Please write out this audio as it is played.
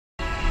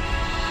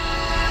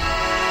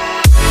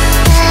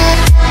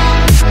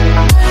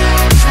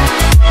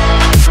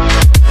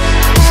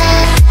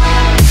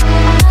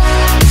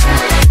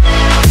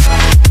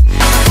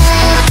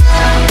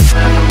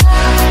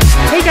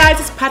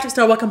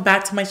PatrickStarrr, welcome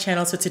back to my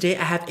channel. So today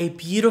I have a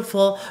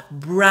beautiful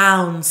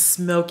brown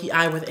smoky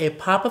eye with a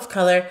pop of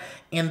color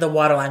in the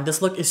waterline.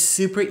 This look is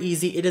super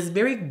easy. It is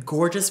very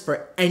gorgeous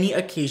for any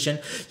occasion.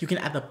 You can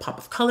add the pop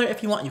of color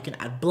if you want. You can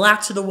add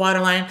black to the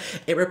waterline.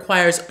 It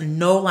requires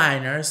no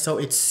liner, so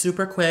it's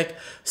super quick,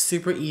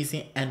 super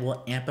easy, and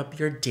will amp up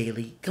your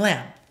daily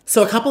glam.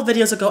 So a couple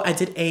videos ago, I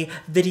did a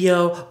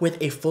video with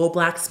a full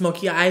black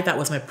smoky eye. That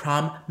was my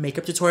prom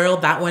makeup tutorial.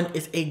 That one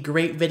is a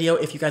great video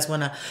if you guys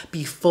want to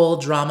be full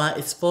drama.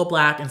 It's full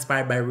black,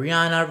 inspired by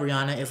Rihanna.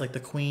 Rihanna is like the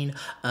queen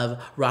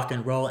of rock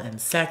and roll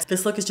and sex.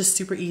 This look is just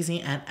super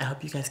easy, and I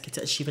hope you guys get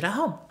to achieve it at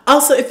home.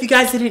 Also, if you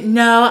guys didn't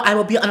know, I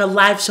will be on a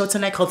live show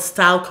tonight called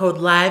Style Code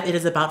Live. It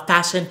is about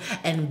fashion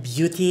and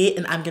beauty,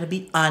 and I'm going to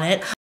be on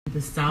it. The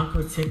style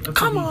code tip of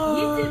Come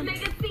on! You did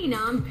makeup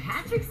phenom,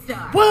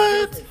 PatrickStarrr.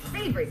 What?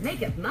 Favorite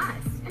makeup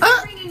must. And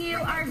bringing you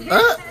our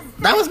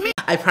that was me.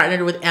 I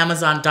partnered with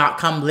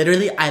Amazon.com.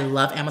 Literally, I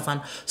love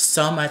Amazon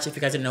so much. If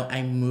you guys didn't know,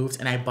 I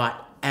moved and I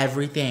bought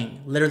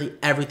everything, literally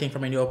everything for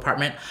my new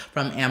apartment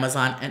from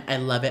Amazon, and I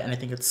love it, and I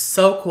think it's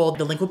so cool.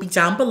 The link will be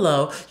down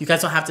below. You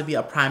guys don't have to be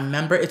a Prime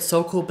member. It's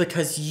so cool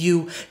because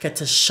you get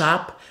to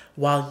shop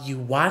while you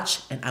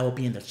watch, and I will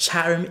be in the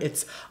chat room.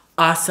 It's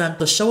awesome.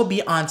 The show will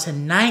be on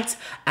tonight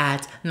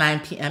at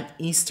 9 p.m.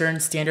 Eastern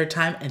Standard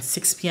Time and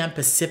 6 p.m.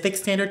 Pacific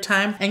Standard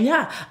Time. And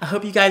yeah, I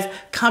hope you guys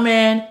come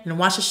in and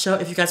watch the show.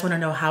 If you guys want to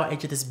know how I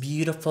did this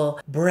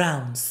beautiful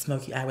brown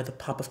smoky eye with a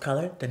pop of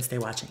color, then stay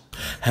watching.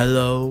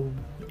 Hello,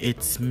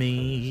 it's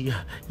me.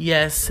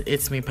 Yes,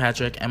 it's me,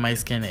 Patrick, and my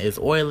skin is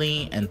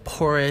oily and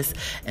porous.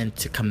 And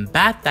to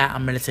combat that,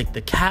 I'm going to take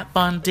the Kat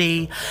Von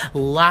D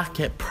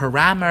Lock-It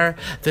Primer.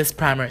 This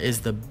primer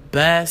is the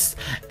best,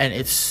 and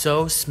it's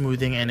so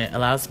smoothing, and it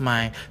allows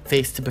my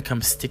face to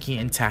become sticky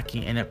and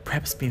tacky, and it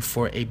preps me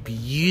for a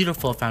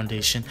beautiful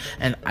foundation,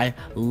 and I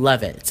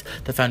love it.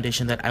 The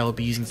foundation that I will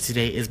be using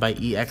today is by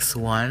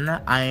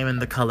EX1. I am in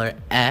the color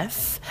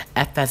F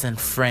as in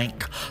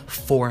Frank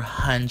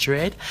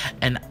 400,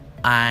 and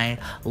I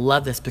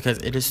love this because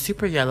it is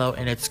super yellow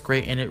and it's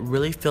great, and it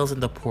really fills in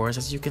the pores,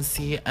 as you can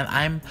see, and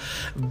I'm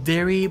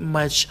very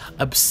much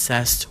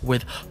obsessed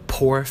with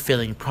pore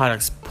filling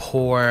products,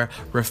 pore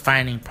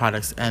refining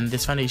products, and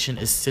this foundation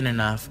is thin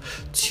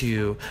enough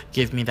to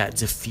give me that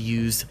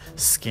diffused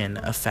skin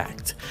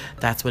effect.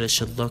 That's what it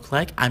should look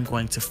like. I'm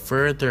going to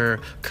further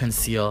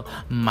conceal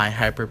my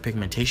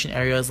hyperpigmentation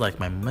areas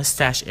like my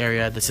mustache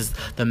area. This is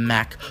the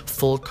MAC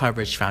Full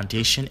Coverage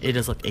Foundation. It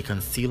is like a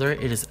concealer.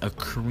 It is a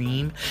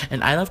cream,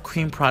 and I love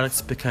cream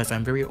products because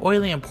I'm very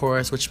oily and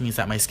porous, which means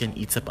that my skin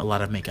eats up a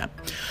lot of makeup.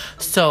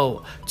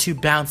 So to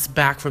bounce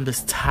back from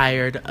this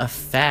tired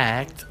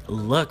effect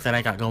look that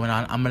I got going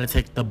on, I'm going to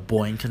take the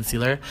Boing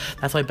concealer.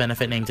 That's why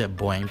Benefit named it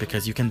Boing,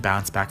 because you can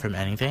bounce back from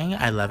anything.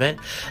 I love it.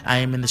 I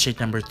am in the shade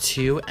number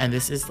 2, and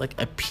this is like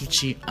a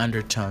peachy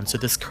undertone. So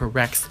this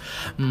corrects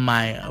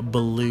my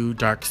blue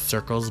dark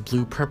circles,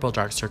 blue purple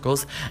dark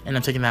circles, and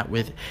I'm taking that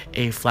with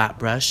a flat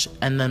brush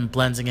and then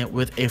blending it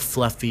with a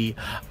fluffy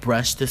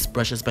brush. This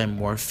brush is by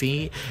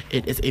Morphe.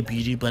 It is a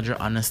beauty blender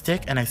on a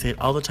stick, and I say it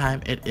all the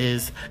time, it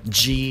is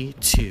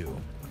G2.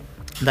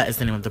 That is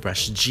the name of the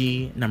brush,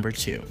 G number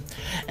 2.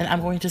 And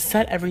I'm going to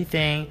set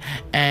everything,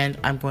 and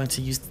I'm going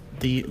to use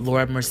the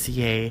Laura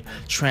Mercier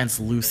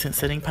translucent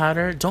setting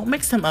powder. Don't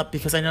mix them up,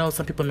 because I know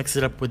some people mix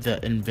it up with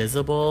the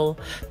invisible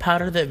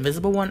powder. The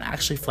invisible one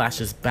actually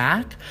flashes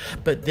back,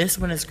 but this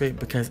one is great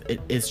because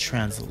it is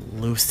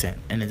translucent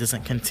and it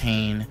doesn't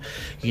contain,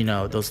 you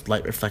know, those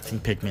light reflecting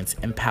pigments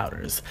and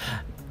powders.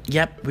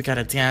 Yep, we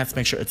gotta dance,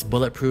 make sure it's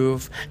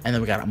bulletproof, and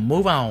then we gotta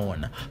move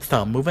on.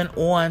 So moving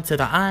on to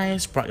the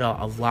eyes, brought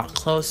y'all a lot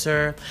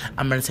closer.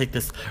 I'm gonna take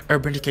this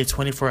Urban Decay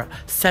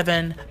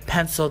 24/7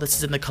 pencil. This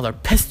is in the color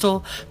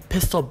Pistol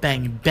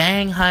Bang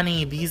Bang,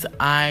 honey. These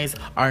eyes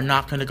are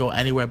not gonna go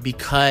anywhere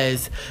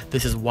because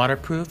this is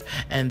waterproof,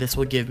 and this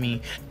will give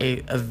me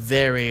a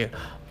very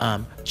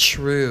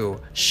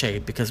true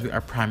shade, because we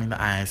are priming the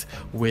eyes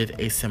with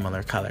a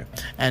similar color.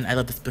 And I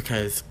love this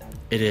because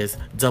it is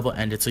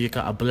double-ended, so you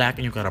got a black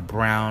and you got a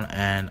brown,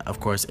 and of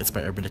course it's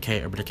by Urban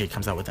Decay. Urban Decay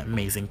comes out with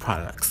amazing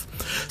products.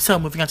 So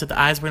moving on to the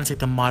eyes, we're gonna take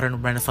the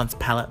Modern Renaissance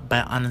palette by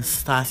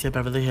Anastasia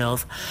Beverly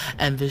Hills,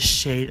 and this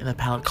shade in the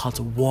palette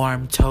called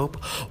Warm Taupe.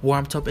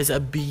 Warm Taupe is a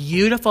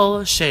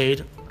beautiful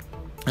shade,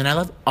 and I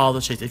love all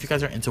the shades. If you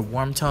guys are into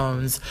warm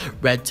tones,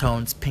 red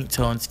tones, pink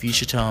tones,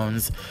 fuchsia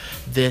tones,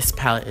 this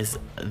palette is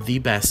the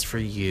best for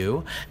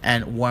you.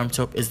 And Warm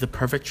Taupe is the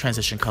perfect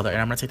transition color.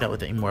 And I'm going to take that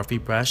with a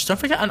Morphe brush. Don't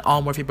forget, on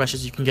all Morphe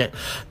brushes, you can get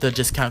the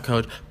discount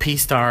code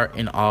PSTARRR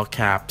in all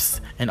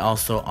caps. And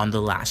also on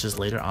the lashes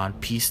later on,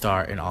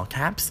 PSTARRR in all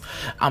caps.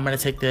 I'm going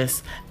to take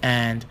this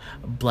and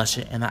blush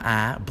it in the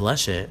eye.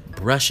 Brush it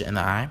in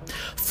the eye.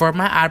 For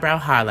my eyebrow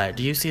highlight,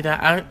 do you see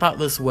that? I thought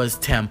this was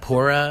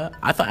tempura.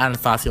 I thought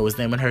Anastasia was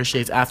naming her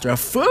shades after a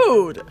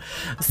food.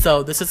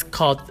 So this is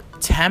called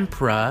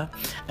Tempera,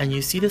 and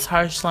you see this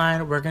harsh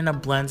line, we're gonna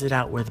blend it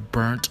out with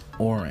burnt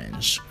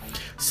orange.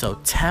 So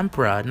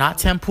tempera, not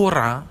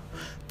tempura,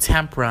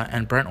 tempera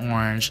and burnt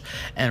orange,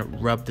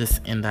 and rub this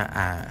in the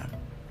eye.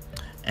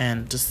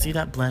 And just see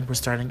that blend, we're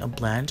starting a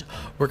blend.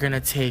 We're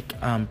gonna take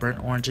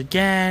burnt orange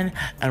again,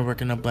 and we're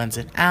gonna blend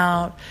it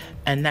out.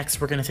 And next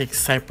we're gonna take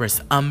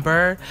Cypress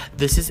Umber.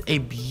 This is a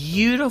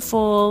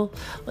beautiful,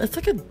 it's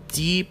like a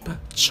deep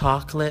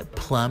chocolate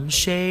plum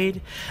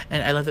shade,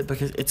 and I love it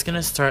because it's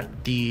gonna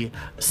start the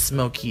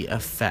smoky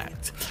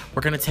effect.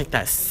 We're gonna take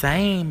that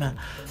same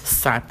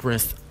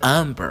Cypress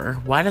Umber.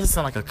 Why does it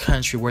sound like a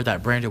country word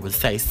that Brenda would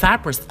say?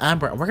 Cypress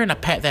Umber. And we're gonna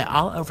pat that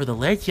all over the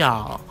lid,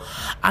 y'all.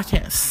 I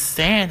can't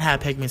stand how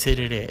pigmented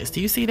it is.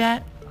 Do you see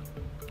that?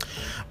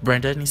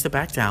 Brenda needs to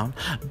back down.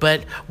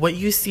 But what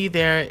you see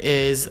there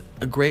is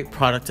a great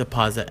product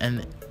deposit,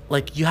 and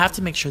like, you have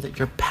to make sure that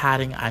you're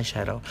patting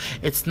eyeshadow.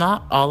 It's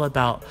not all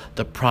about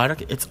the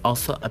product, it's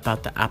also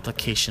about the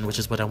application, which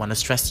is what I want to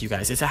stress to you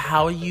guys. It's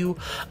how you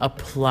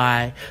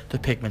apply the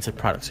pigmented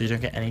product so you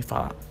don't get any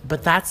fallout.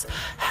 But that's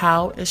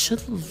how it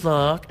should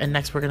look. And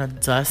next we're gonna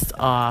dust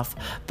off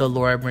the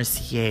Laura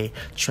Mercier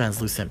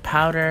translucent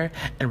powder,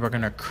 and we're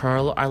gonna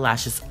curl our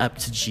lashes up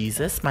to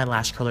Jesus. My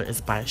lash curler is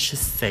by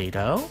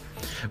Shiseido.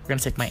 We're gonna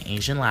take my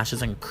Asian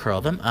lashes and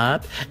curl them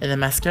up. And the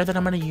mascara that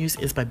I'm gonna use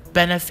is by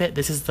Benefit.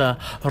 This is the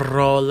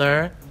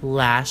Roller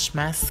Lash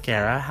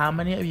Mascara. How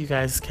many of you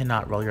guys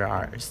cannot roll your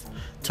R's?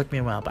 Took me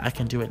a while, but I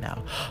can do it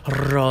now.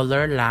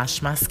 Roller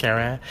Lash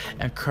Mascara,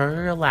 and curl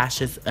your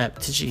lashes up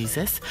to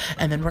Jesus.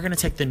 And then we're gonna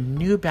take the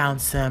New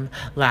Bouncem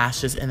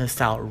lashes in the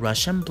style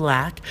Russian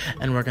Black,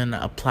 and we're gonna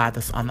apply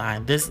this on the eye.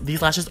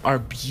 These lashes are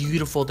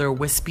beautiful. They're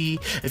wispy.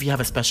 If you have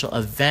a special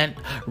event,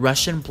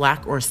 Russian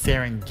Black or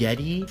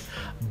Serengeti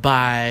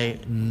by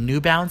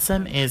New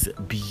Bouncem is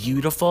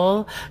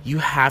beautiful. You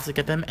have to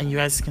get them, and you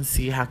guys can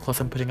see how close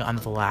I'm putting it on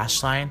the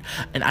lash line.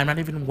 And I'm not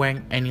even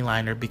wearing any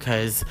liner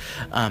because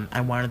I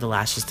wanted the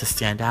lashes to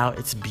stand out.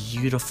 It's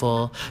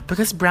beautiful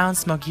because brown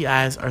smoky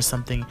eyes are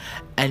something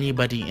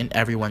anybody and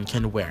everyone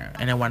can wear,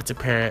 and I wanted to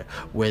pair it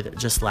with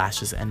just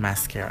lashes and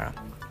mascara.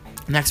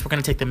 Next, we're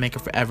going to take the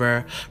Makeup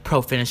Forever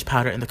Pro Finish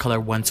Powder in the color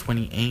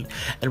 128,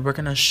 and we're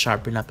going to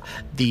sharpen up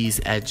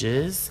these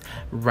edges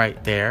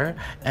right there.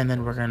 And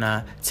then we're going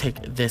to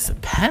take this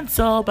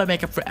pencil by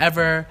Makeup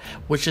Forever,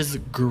 which is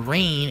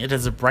green. It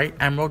is a bright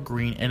emerald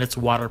green, and it's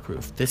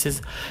waterproof. This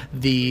is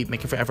the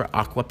Makeup Forever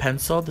Aqua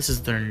Pencil. This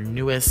is their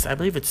newest, I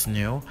believe it's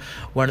new,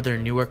 one of their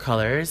newer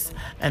colors.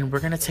 And we're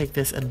going to take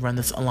this and run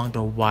this along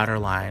the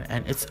waterline,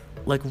 and it's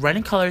like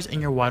running colors in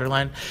your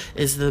waterline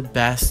is the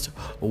best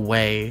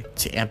way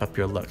to amp up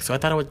your look. So I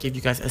thought I would give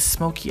you guys a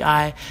smoky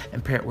eye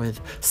and pair it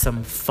with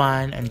some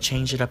fun and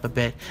change it up a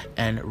bit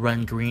and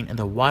run green in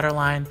the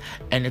waterline.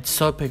 And it's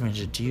so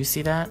pigmented. Do you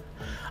see that?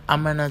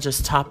 I'm gonna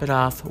just top it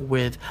off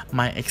with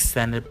my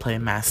extended play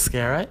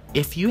mascara.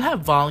 If you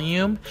have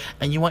volume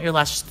and you want your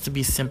lashes to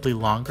be simply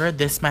longer,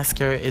 this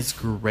mascara is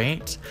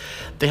great.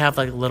 They have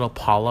like little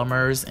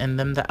polymers in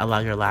them that allow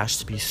your lash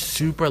to be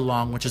super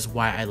long, which is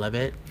why I love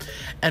it.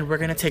 And we're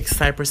gonna take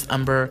Cypress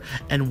Umber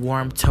and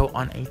Warm Toe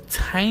on a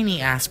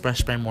tiny ass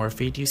brush by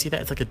Morphe. Do you see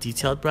that? It's like a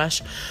detailed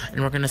brush. And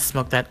we're gonna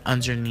smoke that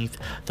underneath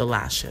the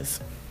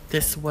lashes.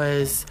 This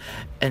was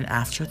an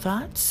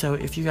afterthought, so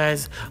if you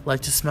guys like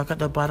to smoke at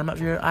the bottom of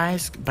your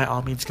eyes, by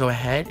all means go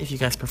ahead. If you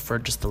guys prefer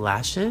just the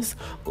lashes,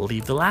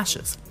 leave the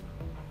lashes.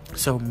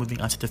 So moving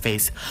on to the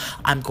face,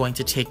 I'm going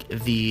to take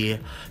the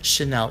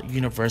Chanel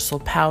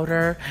Universal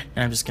Powder,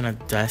 and I'm just going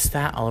to dust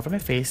that all over my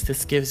face.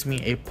 This gives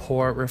me a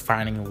pore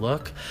refining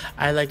look.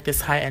 I like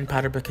this high-end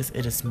powder because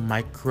it is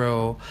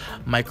micro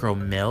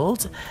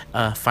milled,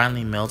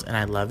 finely milled, and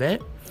I love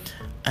it.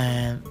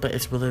 But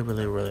it's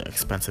really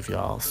expensive,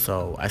 y'all,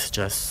 so I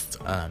suggest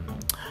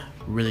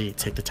really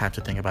take the time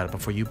to think about it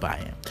before you buy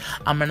it.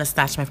 I'm gonna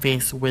snatch my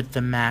face with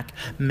the MAC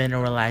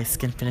Mineralized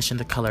Skin Finish in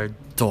the color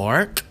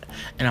Dark,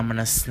 and I'm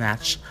gonna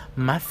snatch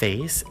my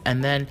face.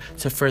 And then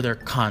to further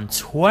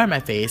contour my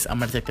face, I'm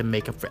gonna take the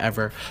Makeup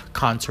Forever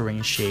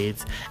contouring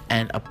shades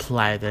and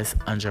apply this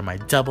under my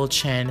double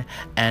chin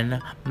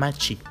and my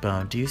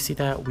cheekbone. Do you see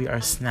that? We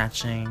are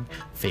snatching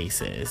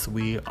faces.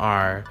 We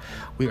are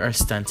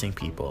stunting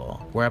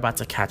people. We're about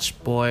to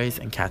catch boys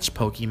and catch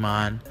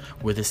Pokemon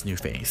with this new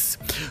face.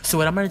 So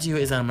what I'm gonna do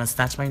is I'm gonna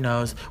snatch my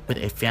nose with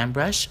a fan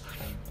brush.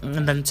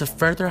 And then to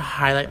further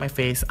highlight my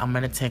face, I'm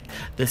going to take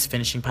this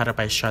finishing powder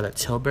by Charlotte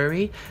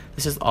Tilbury.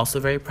 This is also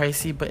very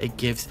pricey, but it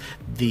gives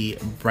the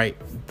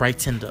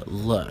brightened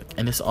look.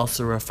 And this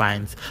also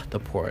refines the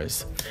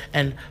pores.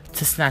 And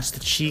to snatch the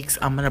cheeks,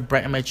 I'm going to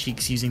brighten my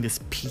cheeks using this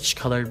peach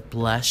colored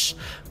blush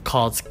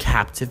called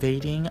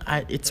Captivating.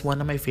 It's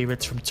one of my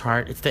favorites from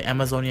Tarte. It's the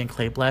Amazonian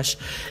Clay Blush.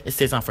 It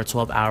stays on for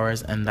 12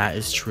 hours, and that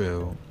is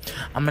true.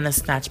 I'm going to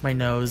snatch my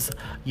nose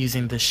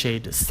using the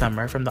shade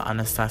Summer from the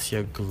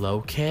Anastasia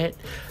Glow Kit.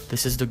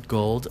 This is the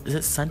gold, is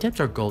it sun dipped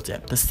or gold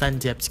dipped? The sun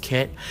dipped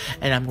kit.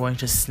 And I'm going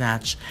to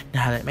snatch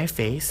and highlight my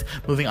face.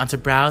 Moving on to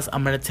brows,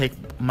 I'm going to take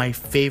my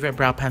favorite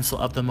brow pencil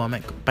of the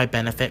moment by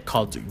Benefit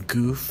called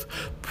Goof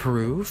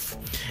Proof.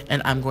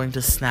 And I'm going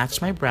to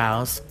snatch my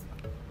brows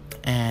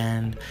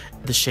and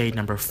the shade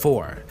number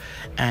 4.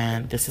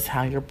 And this is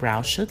how your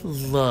brow should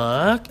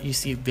look. You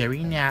see,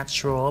 very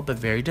natural but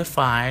very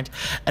defined.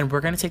 And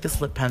we're gonna take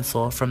this lip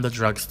pencil from the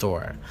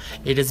drugstore.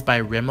 It is by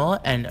Rimmel,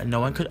 and no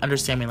one could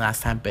understand me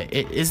last time, but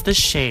it is the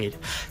shade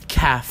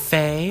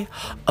Cafe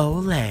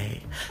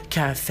Ole.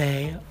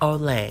 Cafe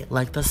Ole,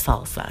 like the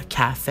salsa.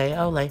 Cafe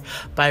Ole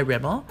by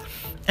Rimmel.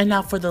 And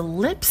now for the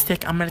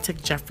lipstick, I'm gonna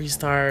take Jeffree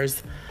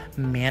Star's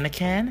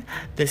Mannequin.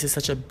 This is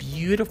such a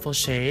beautiful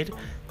shade,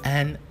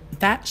 and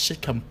that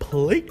should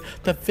complete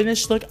the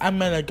finished look. I'm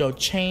gonna go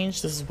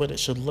change. This is what it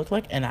should look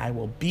like, and I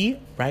will be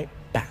right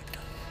back.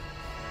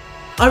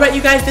 Alright,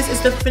 you guys, this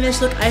is the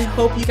finished look. I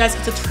hope you guys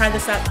get to try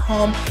this at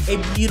home. A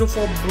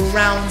beautiful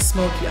brown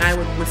smoky eye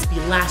with wispy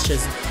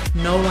lashes,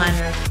 no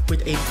liner,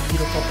 with a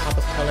beautiful pop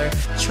of color.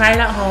 Try it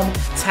at home.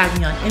 Tag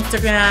me on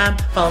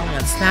Instagram, follow me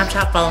on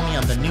Snapchat, follow me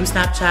on the new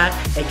Snapchat,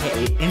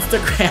 aka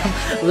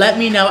Instagram. Let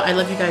me know. I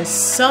love you guys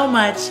so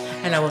much,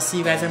 and I will see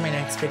you guys in my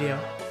next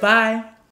video. Bye!